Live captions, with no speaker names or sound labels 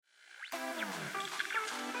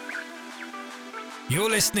You're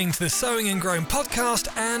listening to the Sowing and Growing podcast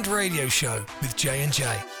and radio show with J&J.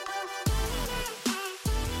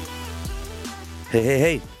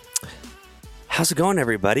 Hey. How's it going,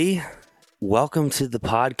 everybody? Welcome to the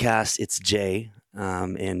podcast. It's Jay.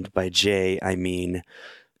 And by Jay, I mean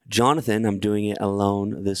Jonathan. I'm doing it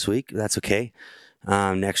alone this week. That's okay.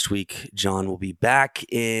 Next week, John will be back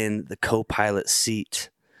in the co-pilot seat.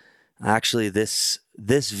 Actually, this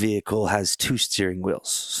vehicle has two steering wheels,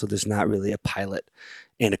 so there's not really a pilot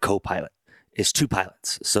and a co-pilot. It's two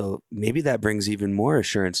pilots. So maybe that brings even more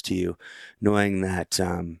assurance to you, knowing that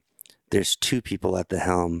there's two people at the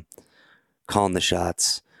helm calling the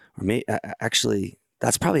shots. Or actually,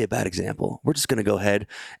 that's probably a bad example. We're just going to go ahead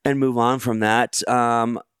and move on from that.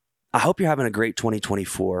 I hope you're having a great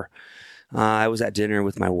 2024. I was at dinner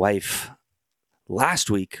with my wife last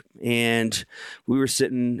week, and we were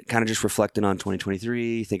sitting kind of just reflecting on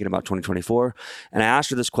 2023, thinking about 2024. And I asked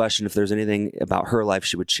her this question, if there's anything about her life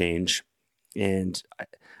she would change. And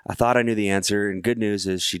I thought I knew the answer. And good news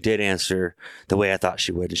is she did answer the way I thought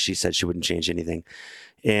she would. And she said she wouldn't change anything.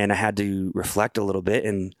 And I had to reflect a little bit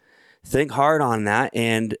and think hard on that.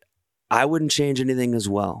 And I wouldn't change anything as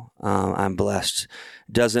well. I'm blessed.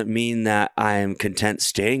 Doesn't mean that I'm content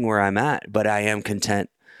staying where I'm at, but I am content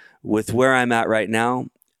with where I'm at right now.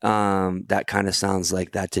 That kind of sounds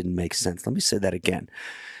like that didn't make sense. Let me say that again.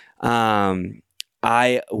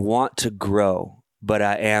 I want to grow, but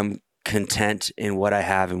I am content in what I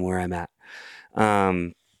have and where I'm at.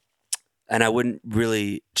 And I wouldn't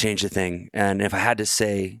really change a thing. And if I had to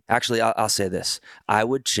say, actually, I'll say this. I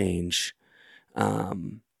would change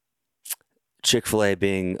Chick-fil-A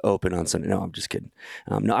being open on Sunday. No, I'm just kidding.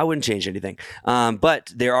 No, I wouldn't change anything.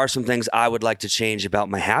 But there are some things I would like to change about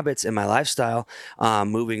my habits and my lifestyle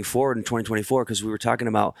moving forward in 2024, because we were talking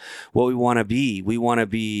about what we want to be. We want to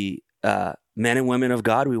be men and women of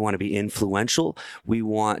God. We want to be influential. We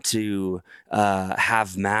want to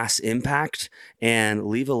have mass impact and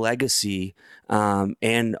leave a legacy,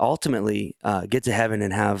 and ultimately get to heaven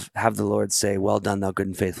and have the Lord say, "Well done, thou good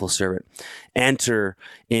and faithful servant. Enter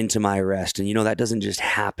into my rest." And that doesn't just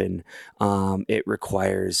happen. It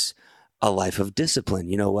requires a life of discipline.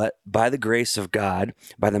 You know what? By the grace of God,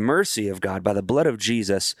 by the mercy of God, by the blood of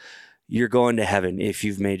Jesus, you're going to heaven if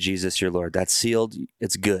you've made Jesus your Lord. That's sealed.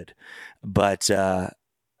 It's good. But a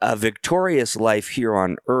victorious life here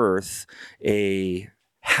on earth, a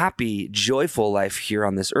happy, joyful life here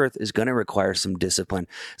on this earth, is going to require some discipline.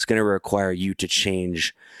 It's going to require you to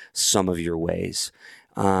change some of your ways.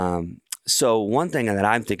 So one thing that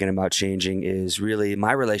I'm thinking about changing is really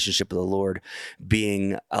my relationship with the Lord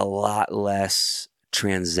being a lot less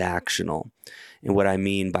transactional. And what I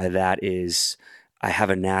mean by that is I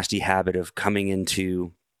have a nasty habit of coming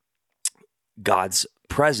into God's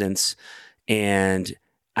presence and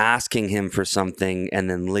asking him for something and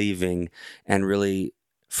then leaving and really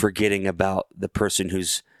forgetting about the person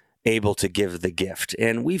who's able to give the gift.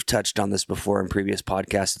 And we've touched on this before in previous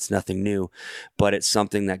podcasts. It's nothing new, but it's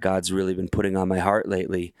something that God's really been putting on my heart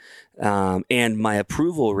lately. And my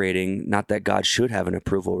approval rating, not that God should have an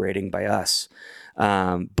approval rating by us,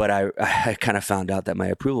 but I kind of found out that my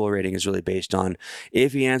approval rating is really based on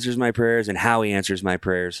if he answers my prayers and how he answers my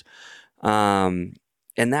prayers. And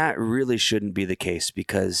that really shouldn't be the case,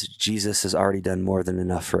 because Jesus has already done more than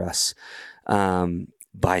enough for us,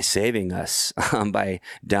 by saving us, by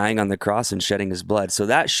dying on the cross and shedding his blood. So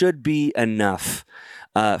that should be enough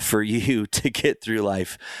for you to get through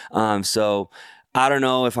life. So I don't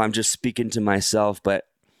know if I'm just speaking to myself, but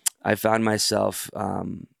I found myself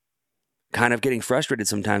kind of getting frustrated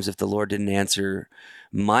sometimes if the Lord didn't answer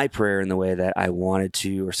my prayer in the way that I wanted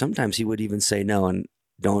to, or sometimes he would even say no. And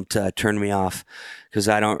don't turn me off, because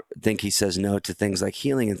I don't think he says no to things like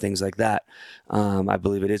healing and things like that. I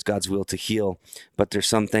believe it is God's will to heal, but there's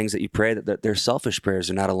some things that you pray that they're selfish prayers.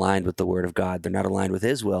 They're not aligned with the word of God. They're not aligned with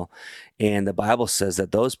his will. And the Bible says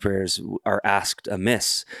that those prayers are asked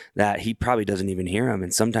amiss, that he probably doesn't even hear them.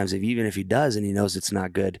 And sometimes even if he does and he knows it's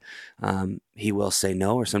not good, he will say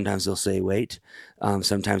no, or sometimes he'll say wait.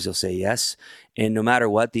 Sometimes he'll say yes. And no matter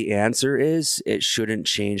what the answer is, it shouldn't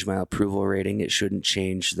change my approval rating. It shouldn't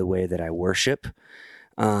change the way that I worship.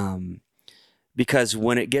 Because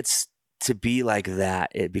when it gets to be like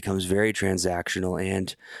that, it becomes very transactional,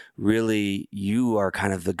 and really you are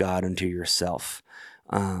kind of the God unto yourself.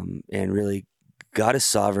 And really God is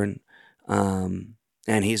sovereign.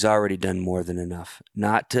 And he's already done more than enough.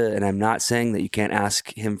 And I'm not saying that you can't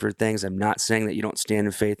ask him for things. I'm not saying that you don't stand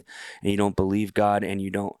in faith and you don't believe God and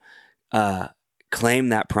you don't claim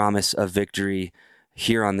that promise of victory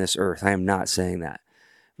here on this earth. I am not saying that.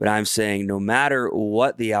 But I'm saying no matter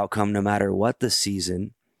what the outcome, no matter what the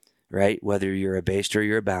season, right? Whether you're abased or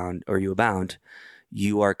you abound,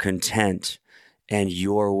 you are content, and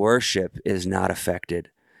your worship is not affected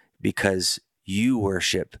because you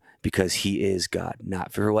worship because he is God,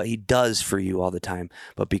 not for what he does for you all the time,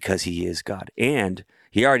 but because he is God. And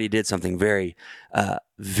he already did something very,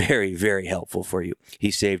 very, very helpful for you.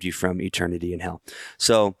 He saved you from eternity in hell.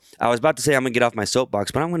 So I was about to say I'm going to get off my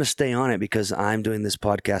soapbox, but I'm going to stay on it because I'm doing this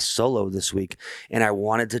podcast solo this week, and I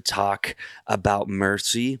wanted to talk about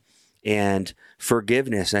mercy and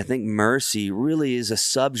forgiveness. And I think mercy really is a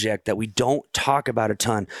subject that we don't talk about a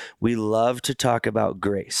ton. We love to talk about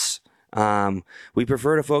grace. We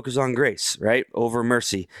prefer to focus on grace, right, over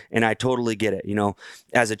mercy. And I totally get it.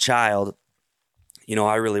 As a child,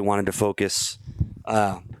 I really wanted to focus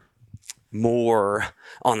more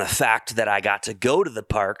on the fact that I got to go to the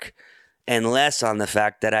park and less on the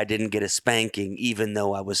fact that I didn't get a spanking, even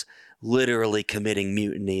though I was literally committing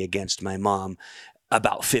mutiny against my mom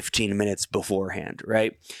about 15 minutes beforehand,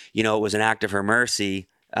 right? It was an act of her mercy,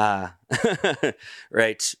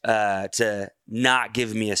 right, to not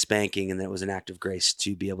give me a spanking, and then it was an act of grace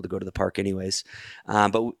to be able to go to the park anyways.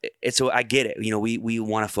 But so I get it. We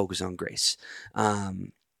want to focus on grace.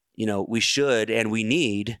 We should and we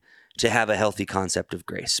need to have a healthy concept of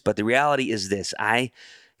grace. But the reality is this: I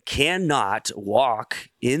cannot walk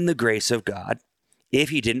in the grace of God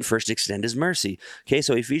if he didn't first extend his mercy. Okay,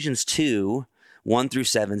 so Ephesians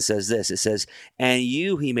 2:1-7 says this. It says, "And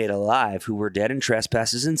you he made alive, who were dead in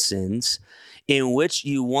trespasses and sins, in which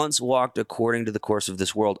you once walked according to the course of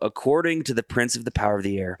this world, according to the prince of the power of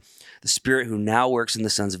the air, the spirit who now works in the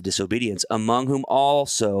sons of disobedience, among whom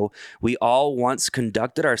also we all once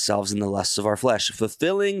conducted ourselves in the lusts of our flesh,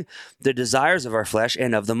 fulfilling the desires of our flesh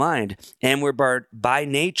and of the mind, and were by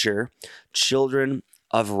nature children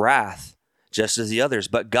of wrath, just as the others.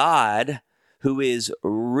 But God, who is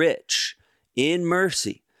rich in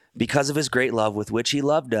mercy, because of his great love with which he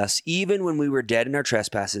loved us, even when we were dead in our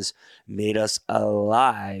trespasses, made us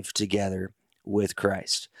alive together with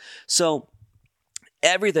Christ." So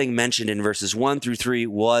everything mentioned in verses 1-3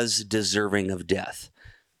 was deserving of death.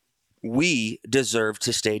 We deserve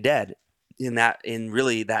to stay dead in that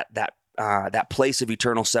place of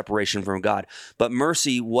eternal separation from God. But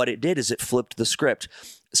mercy, what it did is it flipped the script.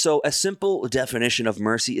 So a simple definition of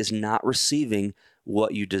mercy is not receiving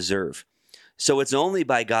what you deserve. So it's only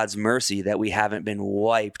by God's mercy that we haven't been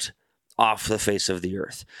wiped off the face of the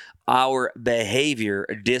earth. Our behavior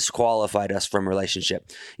disqualified us from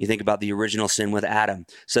relationship. You think about the original sin with Adam.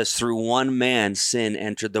 It says, through one man, sin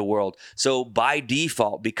entered the world. So by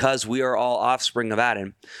default, because we are all offspring of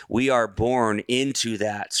Adam, we are born into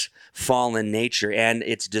that fallen nature, and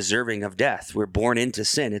it's deserving of death. We're born into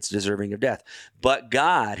sin. It's deserving of death. But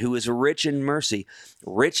God, who is rich in mercy,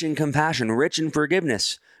 rich in compassion, rich in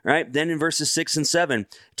forgiveness, right? Then in verses 6 and 7,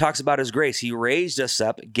 talks about his grace. He raised us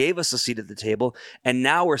up, gave us a seat at the table, and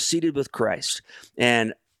now we're seated with Christ.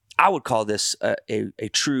 And I would call this a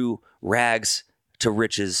true rags to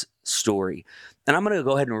riches story. And I'm going to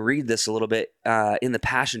go ahead and read this a little bit in the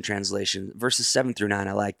Passion Translation, verses 7-9.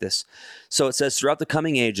 I like this. So it says, "Throughout the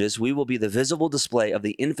coming ages, we will be the visible display of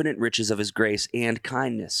the infinite riches of his grace and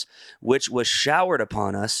kindness, which was showered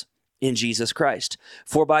upon us in Jesus Christ.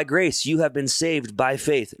 For by grace you have been saved by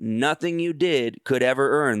faith. Nothing you did could ever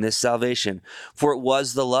earn this salvation, for it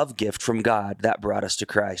was the love gift from God that brought us to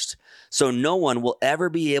Christ. So no one will ever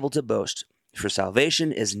be able to boast, for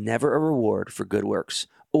salvation is never a reward for good works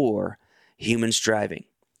or human striving."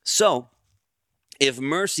 So if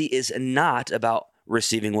mercy is not about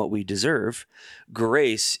receiving what we deserve,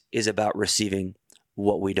 grace is about receiving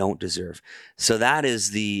what we don't deserve. So that is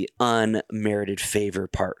the unmerited favor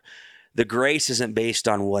part. The grace isn't based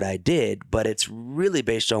on what I did, but it's really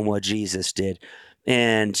based on what Jesus did.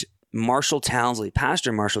 And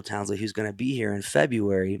Pastor Marshall Townsley, who's going to be here in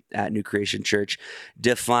February at New Creation Church,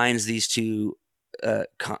 defines these two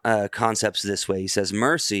concepts this way. He says,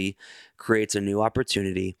 mercy creates a new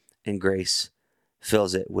opportunity, and grace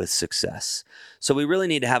fills it with success. So we really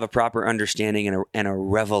need to have a proper understanding and a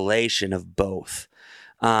revelation of both.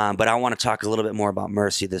 But I want to talk a little bit more about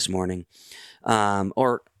mercy this morning.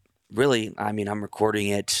 Really, I'm recording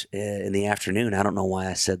it in the afternoon. I don't know why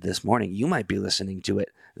I said this morning. You might be listening to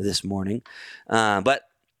it this morning. But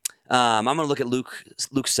I'm going to look at Luke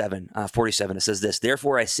 7:47. It says this,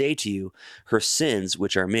 "Therefore I say to you, her sins,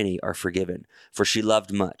 which are many, are forgiven, for she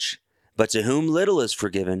loved much. But to whom little is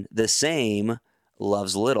forgiven, the same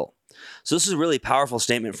loves little." So this is a really powerful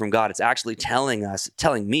statement from God. It's actually telling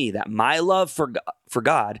me that my love for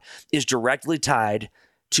God is directly tied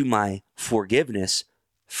to my forgiveness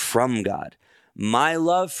from God. My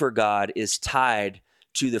love for God is tied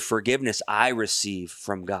to the forgiveness I receive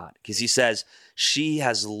from God. Because he says she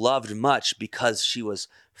has loved much because she was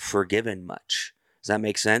forgiven much. Does that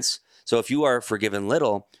make sense? So if you are forgiven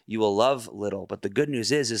little, you will love little. But the good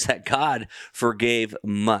news is that God forgave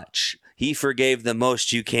much. He forgave the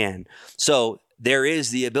most you can. So there is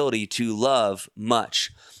the ability to love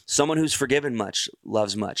much. Someone who's forgiven much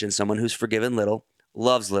loves much, and someone who's forgiven little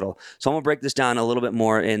loves little. So I'm going to break this down a little bit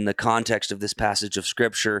more in the context of this passage of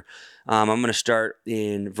Scripture. I'm going to start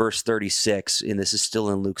in verse 36, and this is still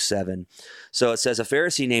in Luke 7. So it says, a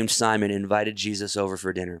Pharisee named Simon invited Jesus over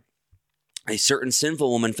for dinner. A certain sinful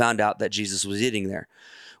woman found out that Jesus was eating there,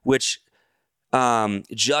 which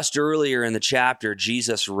just earlier in the chapter,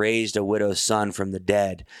 Jesus raised a widow's son from the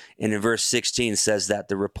dead. And in verse 16 says that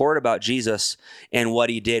the report about Jesus and what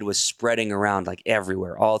he did was spreading around like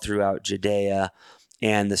everywhere, all throughout Judea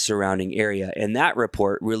and the surrounding area. And that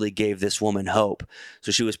report really gave this woman hope.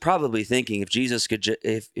 So she was probably thinking, if Jesus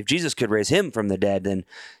could raise him from the dead, then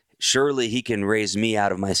surely he can raise me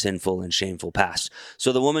out of my sinful and shameful past.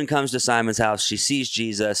 So the woman comes to Simon's house. She sees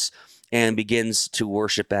Jesus and begins to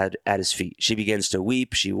worship at his feet. She begins to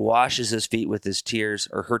weep. She washes his feet with his tears,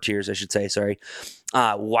 or her tears, I should say,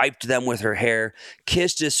 wiped them with her hair,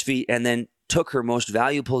 kissed his feet, and then took her most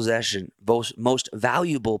valuable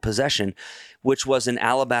possession, which was an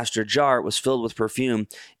alabaster jar. It was filled with perfume,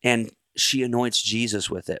 and she anoints Jesus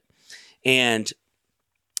with it. And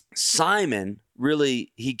Simon,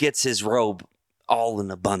 really, he gets his robe all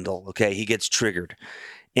in a bundle, okay? He gets triggered.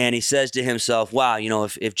 And he says to himself, wow,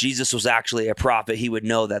 if Jesus was actually a prophet, he would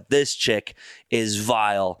know that this chick is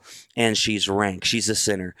vile and she's rank. She's a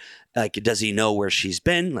sinner. Like, does he know where she's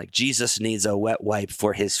been? Like, Jesus needs a wet wipe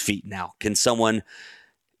for his feet now. Can someone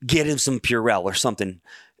get him some Purell or something?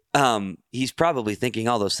 He's probably thinking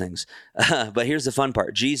all those things. But here's the fun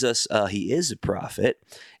part. Jesus, he is a prophet,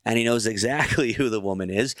 and he knows exactly who the woman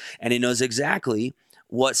is, and he knows exactly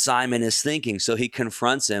what Simon is thinking. So he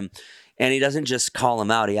confronts him. And he doesn't just call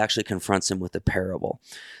him out, he actually confronts him with a parable.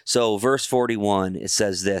 So verse 41, it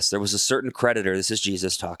says this, there was a certain creditor, this is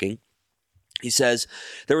Jesus talking. He says,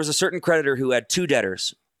 there was a certain creditor who had two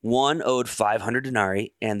debtors. One owed 500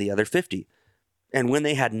 denarii and the other 50. And when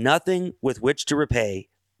they had nothing with which to repay,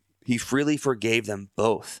 he freely forgave them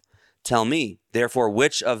both. Tell me, therefore,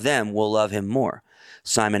 which of them will love him more?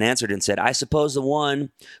 Simon answered and said, I suppose the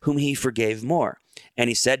one whom he forgave more. And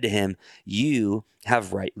he said to him, you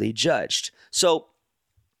have rightly judged. So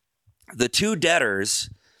the two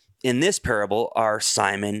debtors in this parable are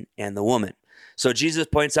Simon and the woman. So Jesus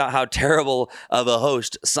points out how terrible of a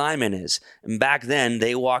host Simon is. And back then,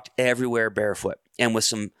 they walked everywhere barefoot and with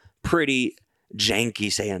some pretty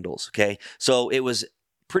janky sandals, okay? So it was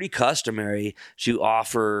pretty customary to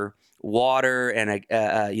offer water and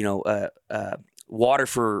water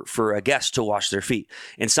for a guest to wash their feet.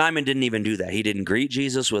 And Simon didn't even do that. He didn't greet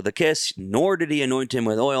Jesus with a kiss, nor did he anoint him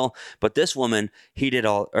with oil. But this woman, she did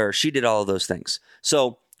all of those things.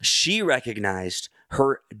 So she recognized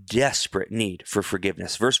her desperate need for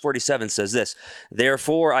forgiveness. Verse 47 says this,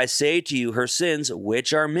 therefore I say to you, her sins,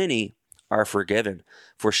 which are many, are forgiven,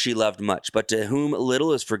 for she loved much. But to whom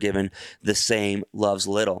little is forgiven, the same loves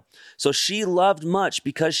little. So she loved much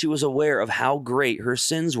because she was aware of how great her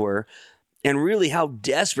sins were, and really how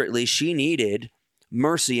desperately she needed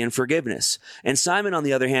mercy and forgiveness. And Simon, on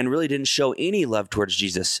the other hand, really didn't show any love towards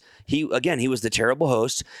Jesus. He was the terrible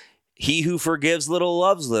host. He who forgives little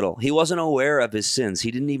loves little. He wasn't aware of his sins. He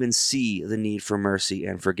didn't even see the need for mercy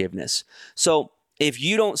and forgiveness. So if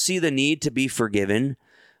you don't see the need to be forgiven,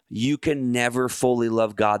 you can never fully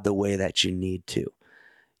love God the way that you need to.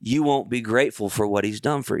 You won't be grateful for what he's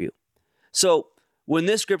done for you. So when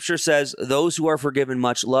this scripture says those who are forgiven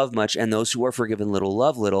much love much and those who are forgiven little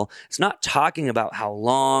love little, it's not talking about how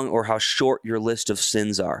long or how short your list of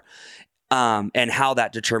sins are and how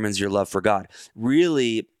that determines your love for God.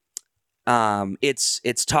 Really,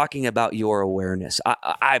 it's talking about your awareness.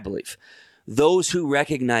 I believe those who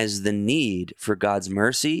recognize the need for God's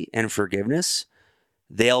mercy and forgiveness,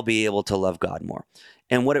 they'll be able to love God more.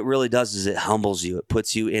 And what it really does is it humbles you. It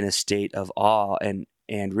puts you in a state of awe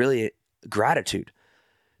and really gratitude.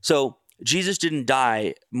 So Jesus didn't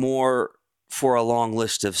die more for a long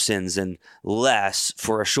list of sins and less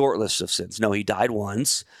for a short list of sins. No, he died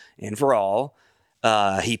once and for all.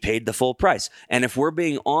 He paid the full price. And if we're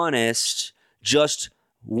being honest, just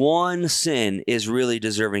one sin is really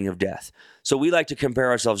deserving of death. So we like to compare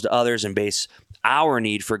ourselves to others and base our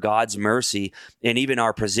need for God's mercy and even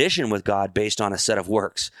our position with God based on a set of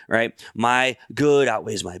works, right? My good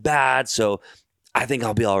outweighs my bad, so I think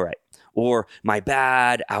I'll be all right. or my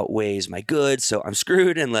bad outweighs my good, so I'm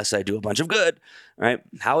screwed unless I do a bunch of good, right?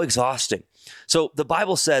 How exhausting. So the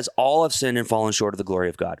Bible says all have sinned and fallen short of the glory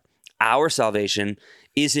of God. Our salvation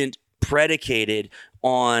isn't predicated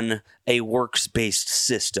on a works-based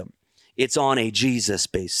system. It's on a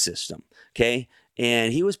Jesus-based system, okay?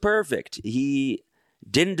 And he was perfect. He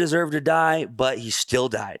didn't deserve to die, but he still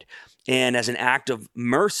died. And as an act of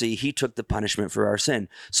mercy, he took the punishment for our sin.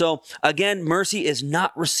 So again, mercy is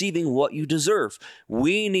not receiving what you deserve.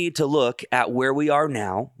 We need to look at where we are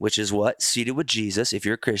now, which is what? Seated with Jesus. If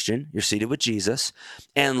you're a Christian, you're seated with Jesus.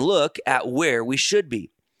 And look at where we should be,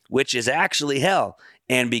 which is actually hell,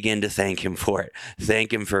 and begin to thank him for it.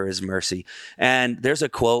 Thank him for his mercy. And there's a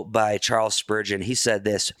quote by Charles Spurgeon. He said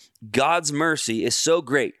this: God's mercy is so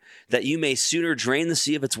great that you may sooner drain the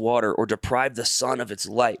sea of its water or deprive the sun of its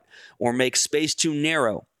light or make space too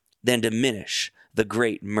narrow than diminish the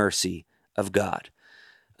great mercy of God.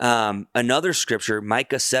 Another scripture,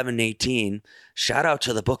 Micah 7:18. Shout out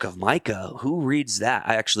to the book of Micah. Who reads that?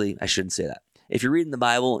 I shouldn't say that. If you're reading the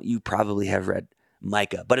Bible, you probably have read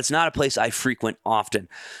Micah, but it's not a place I frequent often.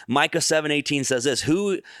 Micah 7:18 says this: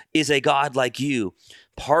 Who is a God like you,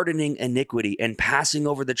 pardoning iniquity and passing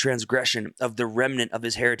over the transgression of the remnant of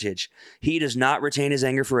his heritage? He does not retain his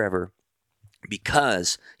anger forever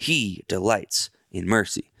because he delights in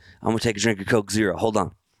mercy. I'm going to take a drink of Coke Zero. Hold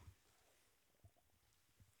on.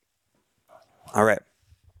 All right.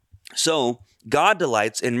 So God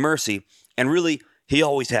delights in mercy, and really, he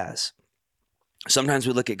always has. Sometimes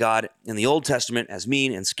we look at God in the Old Testament as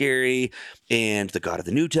mean and scary, and the God of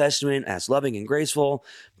the New Testament as loving and graceful.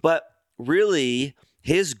 But really,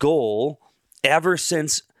 his goal, ever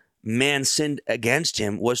since man sinned against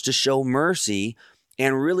him, was to show mercy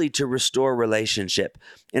and really to restore relationship.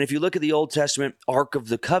 And if you look at the Old Testament Ark of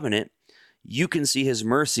the Covenant, you can see his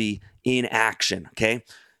mercy in action, okay?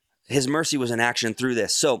 His mercy was in action through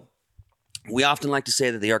this. So we often like to say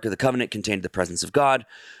that the Ark of the Covenant contained the presence of God,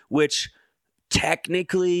 which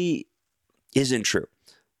technically isn't true.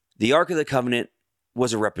 The Ark of the Covenant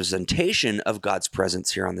was a representation of God's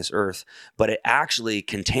presence here on this earth, but it actually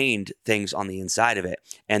contained things on the inside of it.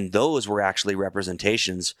 And those were actually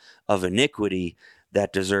representations of iniquity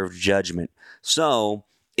that deserved judgment. So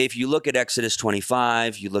if you look at Exodus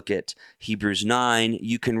 25, you look at Hebrews 9,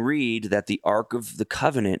 you can read that the Ark of the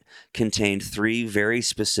Covenant contained three very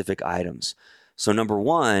specific items. So number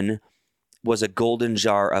one was a golden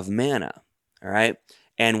jar of manna. All right.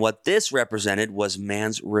 And what this represented was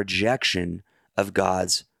man's rejection of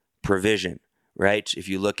God's provision, right? If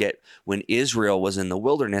you look at when Israel was in the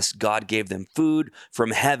wilderness, God gave them food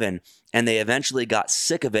from heaven, and they eventually got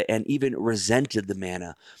sick of it and even resented the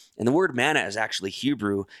manna. And the word manna is actually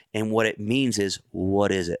Hebrew, and what it means is,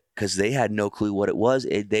 what is it? Because they had no clue what it was.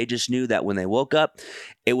 They just knew that when they woke up,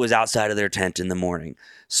 it was outside of their tent in the morning.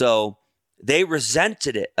 So they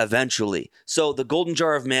resented it eventually. So the golden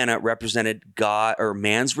jar of manna represented God or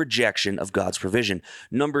man's rejection of God's provision.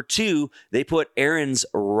 Number two, they put Aaron's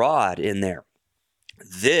rod in there.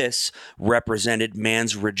 This represented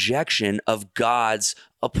man's rejection of God's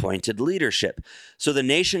appointed leadership. So the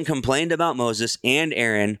nation complained about Moses and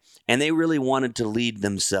Aaron, and they really wanted to lead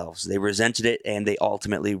themselves. They resented it, and they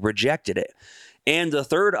ultimately rejected it. And the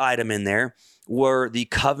third item in there were the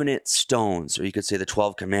covenant stones, or you could say the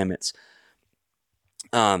 12 commandments.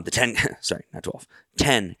 10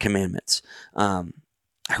 commandments.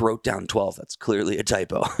 I wrote down 12. That's clearly a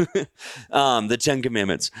typo. The 10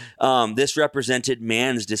 commandments. This represented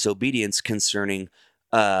man's disobedience concerning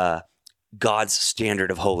God's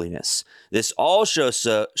standard of holiness. This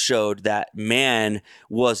also showed that man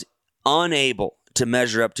was unable to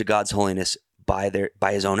measure up to God's holiness by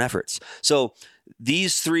his own efforts. So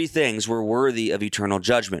these three things were worthy of eternal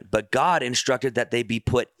judgment, but God instructed that they be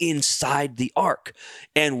put inside the ark.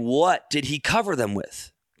 And what did he cover them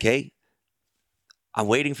with? Okay. I'm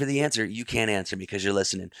waiting for the answer. You can't answer me because you're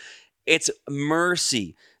listening. It's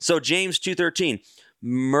mercy. So James 2:13,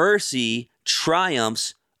 mercy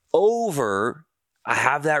triumphs over, I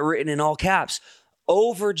have that written in all caps,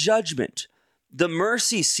 over judgment. The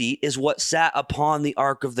mercy seat is what sat upon the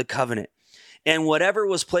Ark of the Covenant. And whatever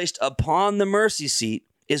was placed upon the mercy seat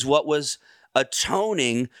is what was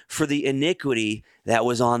atoning for the iniquity that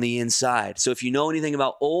was on the inside. So if you know anything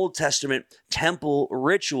about Old Testament temple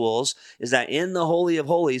rituals, is that in the Holy of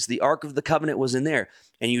Holies, the Ark of the Covenant was in there.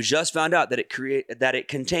 And you just found out that it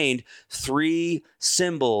contained three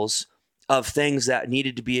symbols of things that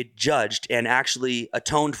needed to be judged and actually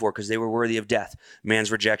atoned for because they were worthy of death.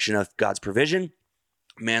 Man's rejection of God's provision,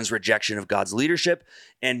 man's rejection of God's leadership,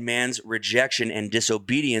 and man's rejection and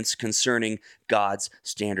disobedience concerning God's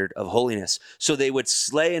standard of holiness. So they would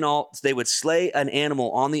slay an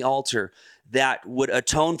animal on the altar that would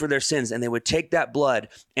atone for their sins, and they would take that blood,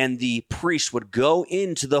 and the priest would go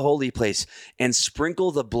into the holy place and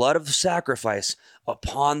sprinkle the blood of the sacrifice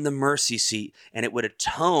upon the mercy seat, and it would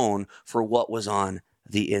atone for what was on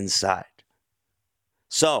the inside.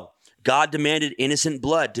 So God demanded innocent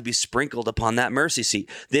blood to be sprinkled upon that mercy seat.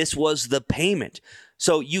 This was the payment.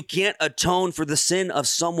 So you can't atone for the sin of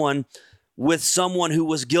someone with someone who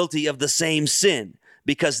was guilty of the same sin,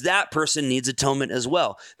 because that person needs atonement as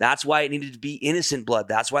well. That's why it needed to be innocent blood.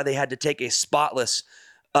 That's why they had to take a spotless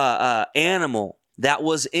animal that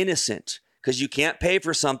was innocent, because you can't pay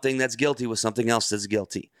for something that's guilty with something else that's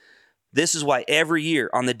guilty. This is why every year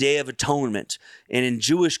on the Day of Atonement, and in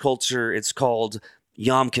Jewish culture, it's called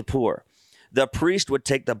Yom Kippur, the priest would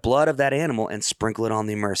take the blood of that animal and sprinkle it on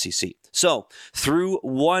the mercy seat. So through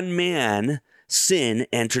one man, sin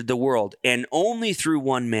entered the world, and only through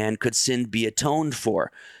one man could sin be atoned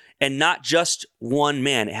for. And not just one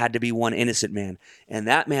man, it had to be one innocent man. And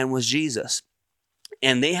that man was Jesus.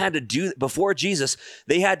 And they had to do, before Jesus,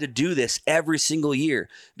 they had to do this every single year,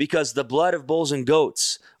 because the blood of bulls and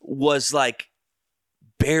goats was like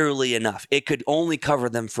barely enough. It could only cover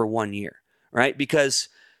them for 1 year. Right? Because,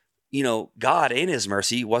 God in his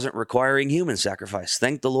mercy wasn't requiring human sacrifice.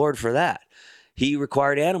 Thank the Lord for that. He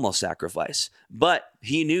required animal sacrifice. But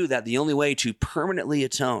he knew that the only way to permanently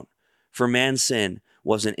atone for man's sin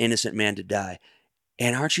was an innocent man to die.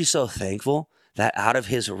 And aren't you so thankful that out of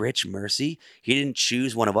his rich mercy, he didn't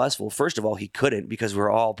choose one of us? Well, first of all, he couldn't, because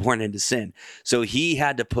we're all born into sin. So he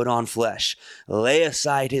had to put on flesh, lay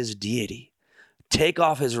aside his deity, take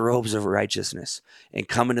off his robes of righteousness, and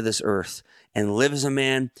come into this earth and live as a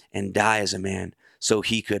man and die as a man, so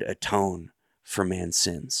he could atone for man's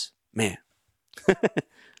sins. Man,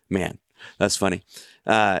 that's funny.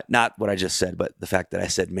 Not what I just said, but the fact that I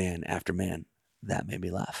said man after man, that made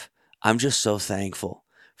me laugh. I'm just so thankful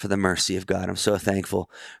for the mercy of God. I'm so thankful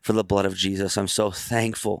for the blood of Jesus. I'm so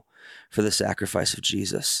thankful for the sacrifice of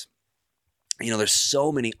Jesus. There's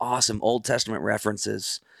so many awesome Old Testament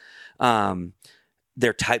references.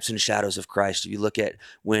 They're types and shadows of Christ. If you look at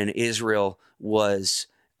when Israel was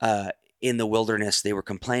in the wilderness, they were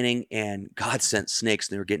complaining, and God sent snakes,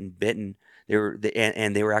 and they were getting bitten. They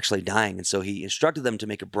were actually dying, and so he instructed them to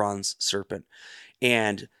make a bronze serpent.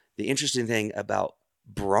 And the interesting thing about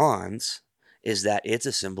bronze is that it's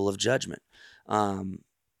a symbol of judgment.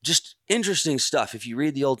 Just interesting stuff. If you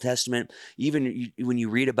read the Old Testament, even when you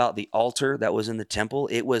read about the altar that was in the temple,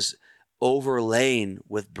 it was overlain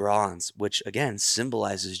with bronze, which again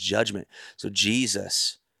symbolizes judgment. So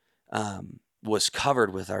Jesus was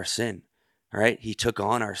covered with our sin, right? He took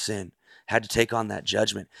on our sin, had to take on that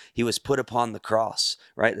judgment. He was put upon the cross,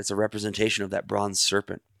 right? That's a representation of that bronze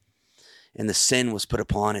serpent. And the sin was put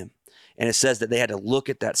upon him. And it says that they had to look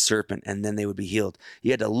at that serpent and then they would be healed.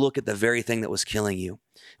 You had to look at the very thing that was killing you.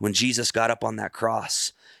 When Jesus got up on that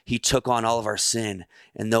cross, he took on all of our sin,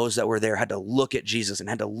 and those that were there had to look at Jesus and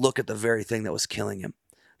had to look at the very thing that was killing him,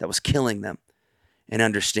 that was killing them, and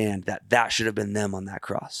understand that that should have been them on that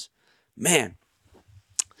cross. Man,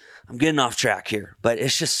 I'm getting off track here, but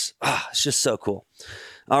it's just so cool.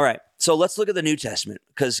 All right. So let's look at the New Testament,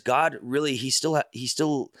 because God really, he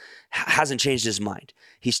still hasn't changed his mind.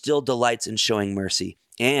 He still delights in showing mercy,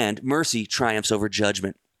 and mercy triumphs over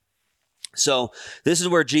judgment. So this is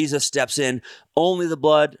where Jesus steps in. Only the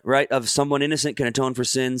blood, right, of someone innocent can atone for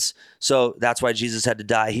sins. So that's why Jesus had to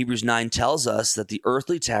die. Hebrews 9 tells us that the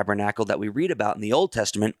earthly tabernacle that we read about in the Old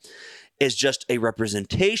Testament is just a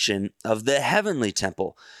representation of the heavenly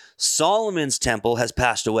temple. Solomon's temple has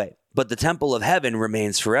passed away, but the temple of heaven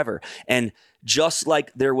remains forever. And just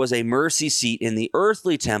like there was a mercy seat in the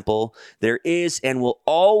earthly temple, there is and will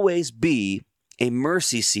always be a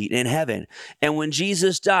mercy seat in heaven. And when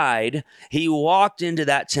Jesus died, he walked into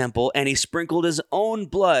that temple and he sprinkled his own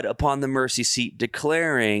blood upon the mercy seat,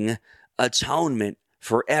 declaring atonement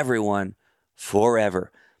for everyone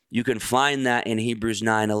forever. You can find that in Hebrews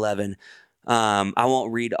 9:11. I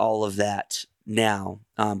won't read all of that now,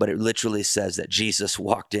 but it literally says that Jesus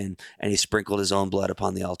walked in and he sprinkled his own blood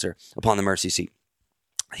upon the altar, upon the mercy seat.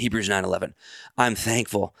 Hebrews 9:11. I'm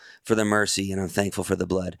thankful for the mercy and I'm thankful for the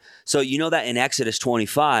blood. So you know that in Exodus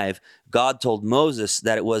 25, God told Moses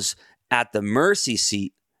that it was at the mercy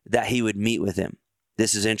seat that he would meet with him.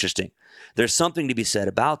 This is interesting. There's something to be said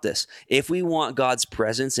about this. If we want God's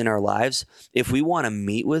presence in our lives, if we want to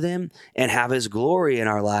meet with him and have his glory in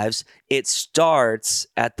our lives, it starts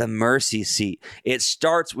at the mercy seat. It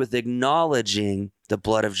starts with acknowledging the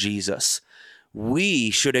blood of Jesus.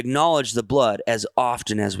 we should acknowledge the blood as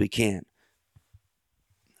often as we can.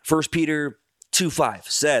 1 Peter 2:5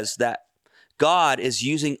 says that God is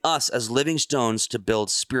using us as living stones to build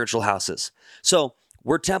spiritual houses. So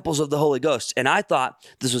we're temples of the Holy Ghost. And I thought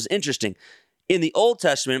this was interesting. In the Old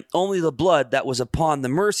Testament, only the blood that was upon the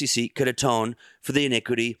mercy seat could atone for the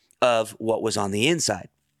iniquity of what was on the inside.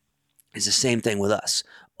 It's the same thing with us.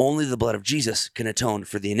 Only the blood of Jesus can atone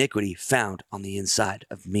for the iniquity found on the inside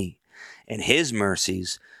of me. And his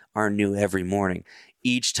mercies are new every morning.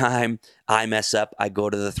 Each time I mess up, I go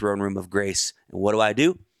to the throne room of grace. And what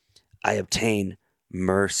do? I obtain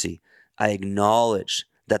mercy. I acknowledge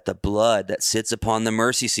that the blood that sits upon the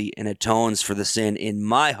mercy seat and atones for the sin in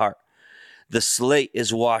my heart, the slate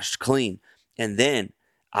is washed clean. And then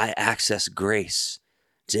I access grace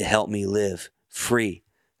to help me live free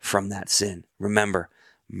from that sin. Remember,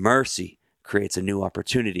 mercy creates a new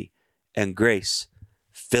opportunity and grace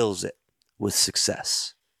fills it with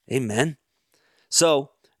success. Amen.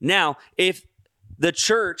 So now, if the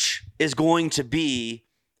church is going to be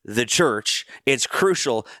the church, it's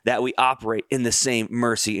crucial that we operate in the same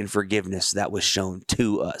mercy and forgiveness that was shown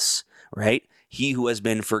to us, right? He who has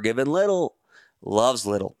been forgiven little loves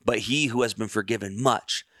little, but he who has been forgiven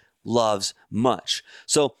much loves much.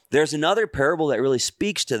 So there's another parable that really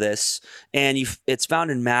speaks to this, and it's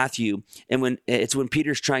found in Matthew. And when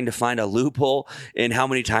Peter's trying to find a loophole in how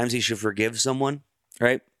many times he should forgive someone,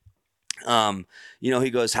 right? He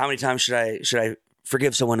goes, how many times should I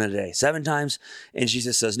forgive someone in a day? 7 times? And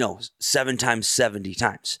Jesus says, no, 7 times, 70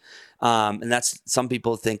 times. And that's, some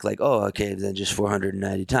people think like, oh, okay, then just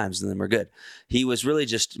 490 times and then we're good. He was really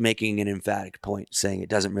just making an emphatic point saying it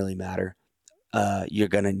doesn't really matter. You're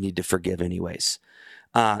going to need to forgive anyways.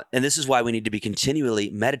 And this is why we need to be continually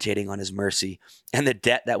meditating on his mercy and the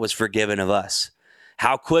debt that was forgiven of us.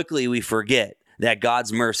 How quickly we forget that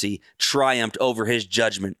God's mercy triumphed over his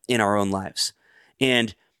judgment in our own lives.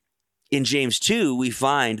 And in James 2, we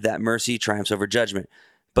find that mercy triumphs over judgment.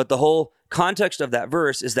 But the whole context of that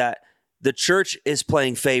verse is that the church is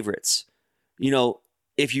playing favorites.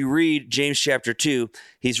 If you read James chapter 2,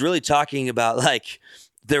 he's really talking about like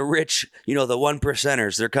the rich, the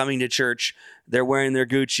 1%ers. They're coming to church, they're wearing their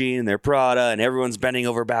Gucci and their Prada, and everyone's bending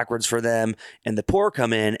over backwards for them. And the poor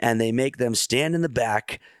come in and they make them stand in the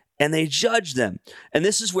back and they judge them. And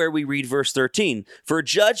this is where we read verse 13. For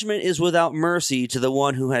judgment is without mercy to the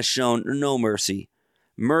one who has shown no mercy.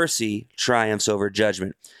 Mercy triumphs over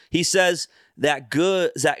judgment. He says that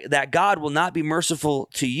God will not be merciful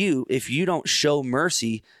to you if you don't show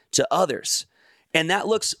mercy to others. And that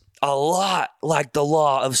looks a lot like the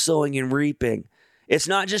law of sowing and reaping. It's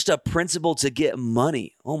not just a principle to get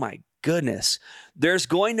money. Oh my goodness. There's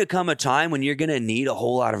going to come a time when you're going to need a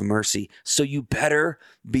whole lot of mercy. So you better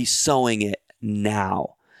be sowing it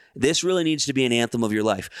now. This really needs to be an anthem of your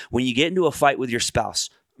life. When you get into a fight with your spouse,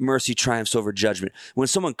 mercy triumphs over judgment. When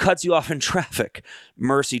someone cuts you off in traffic,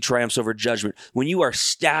 mercy triumphs over judgment. When you are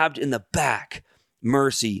stabbed in the back,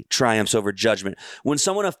 mercy triumphs over judgment. When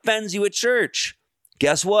someone offends you at church,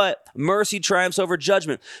 guess what? Mercy triumphs over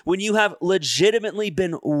judgment. When you have legitimately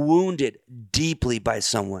been wounded deeply by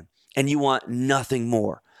someone and you want nothing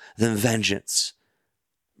more than vengeance,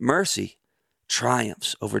 mercy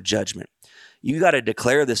triumphs over judgment. You got to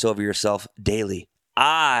declare this over yourself daily.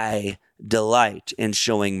 I delight in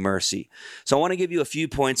showing mercy. So I want to give you a few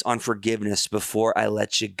points on forgiveness before I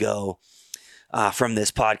let you go from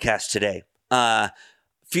this podcast today.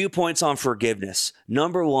 Few points on forgiveness.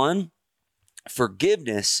 Number 1,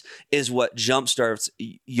 forgiveness is what jumpstarts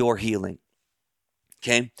your healing.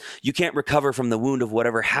 Okay? You can't recover from the wound of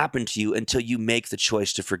whatever happened to you until you make the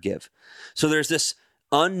choice to forgive. So there's this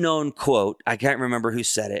unknown quote, I can't remember who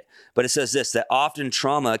said it, but it says this, that often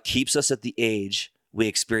trauma keeps us at the age we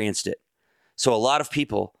experienced it. So a lot of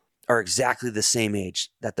people are exactly the same age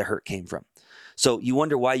that the hurt came from. So you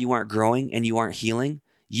wonder why you aren't growing and you aren't healing.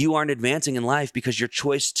 You aren't advancing in life because your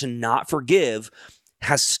choice to not forgive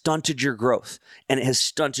has stunted your growth and it has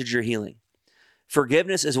stunted your healing.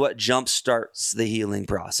 Forgiveness is what jumpstarts the healing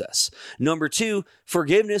process. Number 2,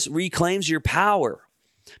 forgiveness reclaims your power.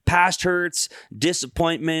 Past hurts,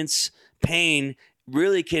 disappointments, pain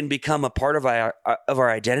really can become a part of our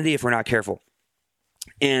identity if we're not careful.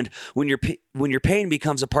 And when your pain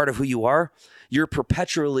becomes a part of who you are, you're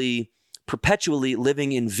perpetually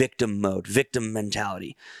living in victim mode, victim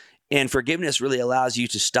mentality. And forgiveness really allows you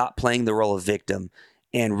to stop playing the role of victim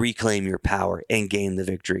and reclaim your power and gain the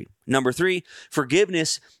victory. Number 3,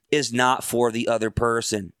 forgiveness is not for the other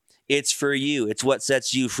person. It's for you. It's what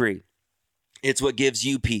sets you free. It's what gives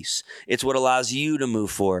you peace. It's what allows you to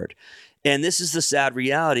move forward. And this is the sad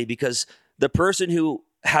reality because the person who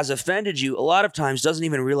has offended you a lot of times doesn't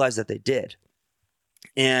even realize that they did.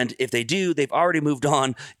 And if they do, they've already moved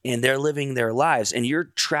on and they're living their lives. And you're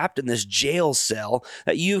trapped in this jail cell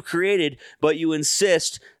that you've created, but you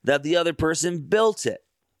insist that the other person built it.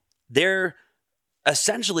 They're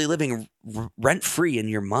essentially living rent-free in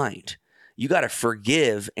your mind. You got to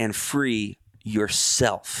forgive and free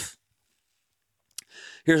yourself.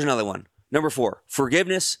 Here's another one. Number 4,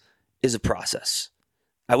 forgiveness is a process.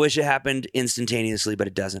 I wish it happened instantaneously, but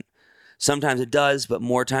it doesn't. Sometimes it does, but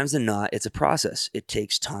more times than not, it's a process. It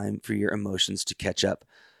takes time for your emotions to catch up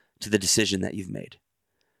to the decision that you've made.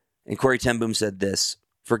 And Corey ten Boom said this: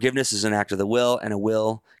 forgiveness is an act of the will, and a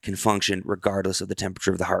will can function regardless of the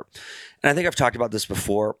temperature of the heart. And I think I've talked about this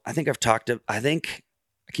before. I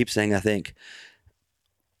keep saying I think.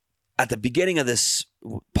 At the beginning of this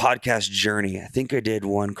podcast journey, I think I did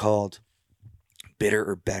one called Bitter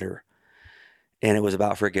or Better. And it was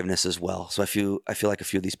about forgiveness as well. So I feel like a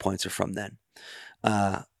few of these points are from then.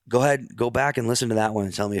 Go back and listen to that one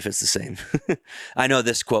and tell me if it's the same. I know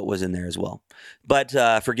this quote was in there as well. But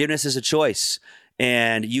forgiveness is a choice,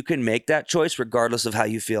 and you can make that choice regardless of how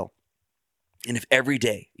you feel. And if every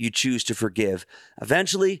day you choose to forgive,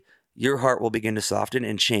 eventually your heart will begin to soften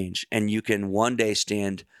and change, and you can one day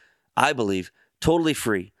stand, I believe, totally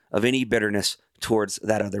free of any bitterness towards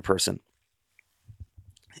that other person.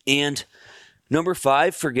 And number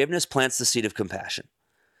 5, forgiveness plants the seed of compassion.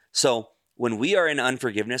 So when we are in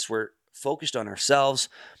unforgiveness, we're focused on ourselves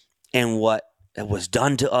and what was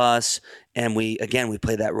done to us. And we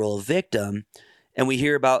play that role of victim, and we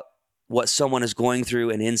hear about what someone is going through.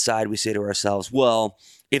 And inside we say to ourselves, well,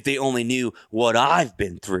 if they only knew what I've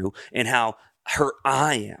been through and how hurt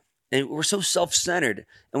I am. And we're so self-centered,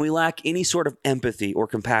 and we lack any sort of empathy or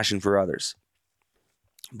compassion for others.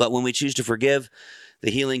 But when we choose to forgive, the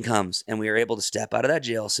healing comes, and we are able to step out of that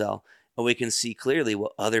jail cell, and we can see clearly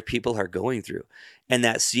what other people are going through. And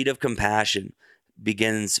that seed of compassion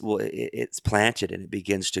it's planted, and it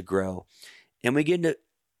begins to grow. And we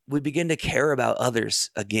begin to care about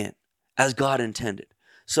others again, as God intended.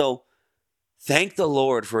 So thank the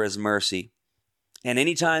Lord for his mercy. And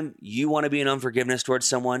anytime you want to be in unforgiveness towards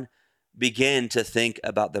someone, begin to think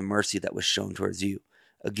about the mercy that was shown towards you.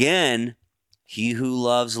 Again, he who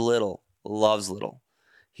loves little loves little.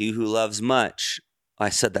 He who loves much, I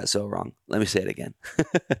said that so wrong. Let me say it again.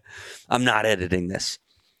 I'm not editing this.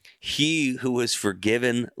 He who was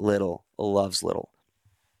forgiven little loves little,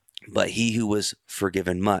 but he who was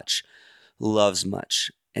forgiven much loves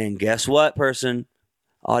much. And guess what,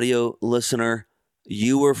 audio listener,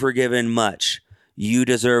 you were forgiven much. You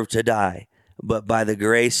deserve to die, but by the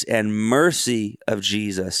grace and mercy of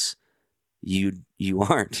Jesus, you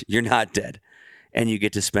aren't. You're not dead, and you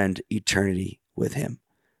get to spend eternity with him.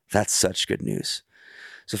 That's such good news.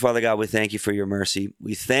 So, Father God, we thank you for your mercy.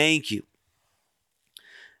 We thank you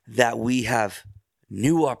that we have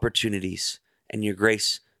new opportunities, and your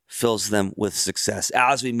grace fills them with success.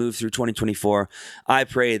 As we move through 2024, I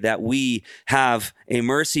pray that we have a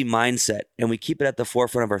mercy mindset, and we keep it at the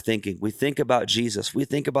forefront of our thinking. We think about Jesus. We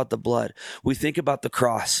think about the blood. We think about the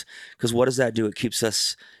cross, because what does that do? It keeps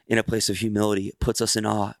us in a place of humility. It puts us in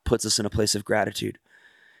awe, puts us in a place of gratitude.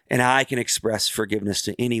 And I can express forgiveness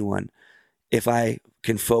to anyone if I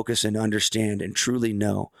can focus and understand and truly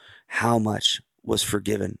know how much was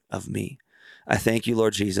forgiven of me. I thank you,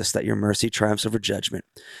 Lord Jesus, that your mercy triumphs over judgment.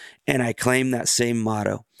 And I claim that same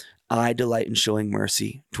motto. I delight in showing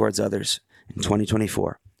mercy towards others in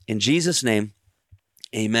 2024. In Jesus' name,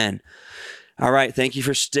 amen. All right. Thank you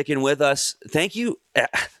for sticking with us. Thank you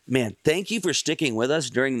for sticking with us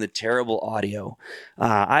during the terrible audio.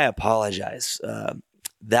 I apologize.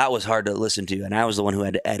 That was hard to listen to, and I was the one who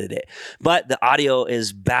had to edit it. But the audio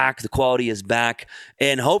is back, the quality is back,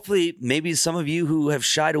 and hopefully, maybe some of you who have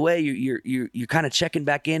shied away, you're kind of checking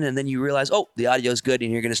back in, and then you realize, oh, the audio is good,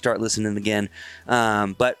 and you're going to start listening again.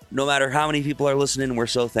 But no matter how many people are listening, we're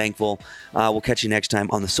so thankful. We'll catch you next time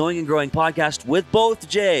on the Sowing and Growing podcast with both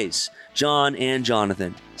Jays, John and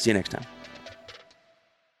Jonathan. See you next time.